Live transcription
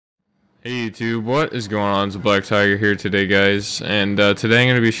Hey YouTube, what is going on? It's Black Tiger here today, guys, and today I'm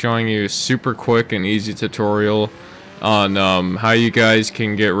going to be showing you a super quick and easy tutorial on how you guys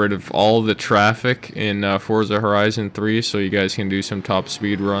can get rid of all the traffic in Forza Horizon 3 so you guys can do some top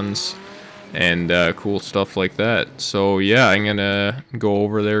speed runs and cool stuff like that. So yeah, I'm going to go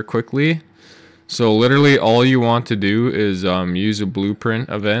over there quickly. So literally all you want to do is use a blueprint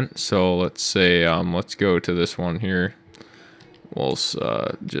event. So let's say, let's go to this one here. We'll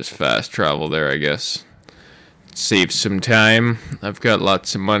just fast travel there, I guess. Save some time. I've got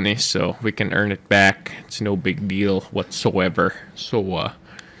lots of money, so we can earn it back. It's no big deal whatsoever. So,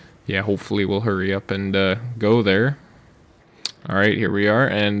 yeah, hopefully we'll hurry up and go there. Alright, here we are.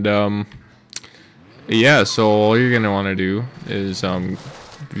 And, yeah, so all you're going to want to do is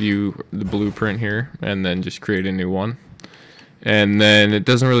view the blueprint here and then just create a new one. And then it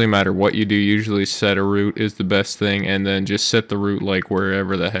doesn't really matter what you do, usually set a route is the best thing, and then just set the route like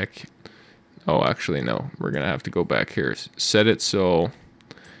wherever the heck. Oh, actually no, we're gonna have to go back here. Set it so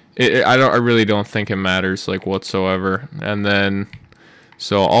I really don't think it matters like whatsoever. And then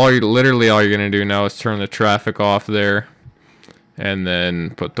so literally all you're gonna do now is turn the traffic off there, and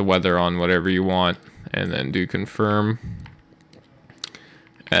then put the weather on whatever you want, and then do confirm.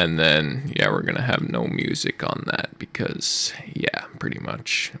 And then, yeah, we're going to have no music on that because, yeah, pretty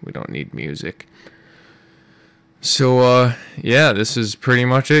much we don't need music. So, yeah, this is pretty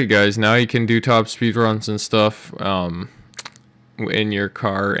much it, guys. Now you can do top speed runs and stuff in your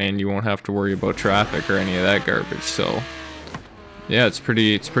car, and you won't have to worry about traffic or any of that garbage. So, yeah, it's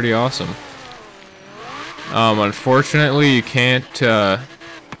pretty awesome. Unfortunately, you can't,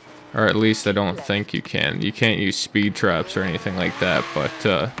 or at least I don't think you can. You can't use speed traps or anything like that, but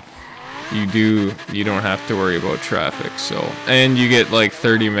you don't have to worry about traffic. So, and you get like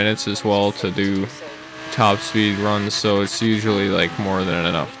 30 minutes as well to do top speed runs, so it's usually like more than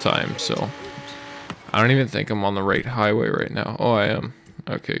enough time. So I don't even think I'm on the right highway right now. Oh, I am.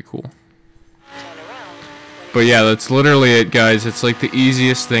 Okay, cool. But yeah, that's literally it, guys. It's like the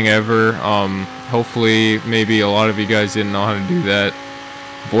easiest thing ever. Hopefully maybe a lot of you guys didn't know how to do that.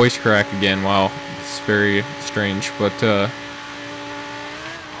 Voice crack again, wow, it's very strange, but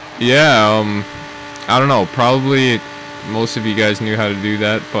yeah, I don't know, probably most of you guys knew how to do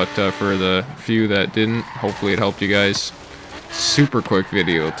that, but for the few that didn't, hopefully it helped you guys. Super quick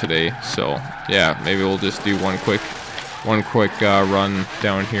video today, so yeah, maybe we'll just do one quick run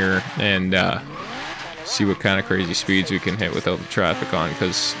down here and see what kind of crazy speeds we can hit without the traffic on,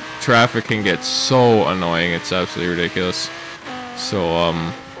 because traffic can get so annoying, it's absolutely ridiculous. So,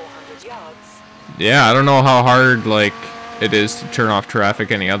 yeah, I don't know how hard, like, it is to turn off traffic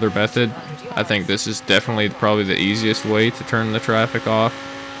any other method. I think this is definitely probably the easiest way to turn the traffic off.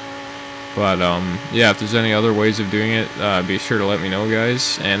 But, yeah, if there's any other ways of doing it, be sure to let me know,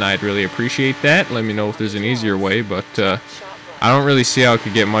 guys. And I'd really appreciate that. Let me know if there's an easier way, but, I don't really see how it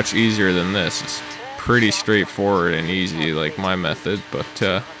could get much easier than this. It's pretty straightforward and easy, like my method,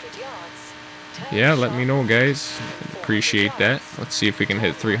 but, yeah, let me know, guys. Appreciate that. Let's see if we can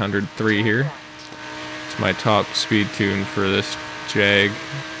hit 303 here. It's my top speed tune for this Jag.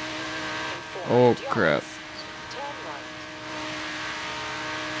 Oh crap.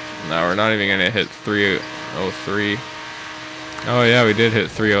 Now we're not even gonna hit 303. Oh yeah, we did hit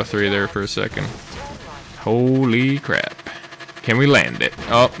 303 there for a second. Holy crap. Can we land it?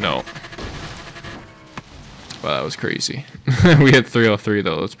 Oh, no. Wow, that was crazy. We hit 303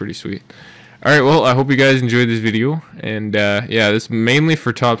 though, that's pretty sweet. Alright, well, I hope you guys enjoyed this video, and yeah, this is mainly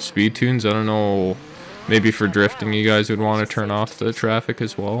for top speed tunes. I don't know, maybe for drifting you guys would want to turn off the traffic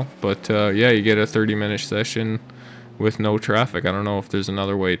as well, but yeah, you get a 30-minute session with no traffic. I don't know if there's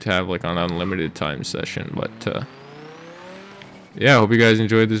another way to have like an unlimited time session, but yeah, I hope you guys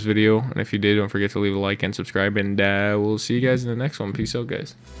enjoyed this video, and if you did, don't forget to leave a like and subscribe, and we'll see you guys in the next one. Peace out,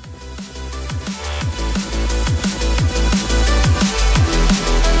 guys.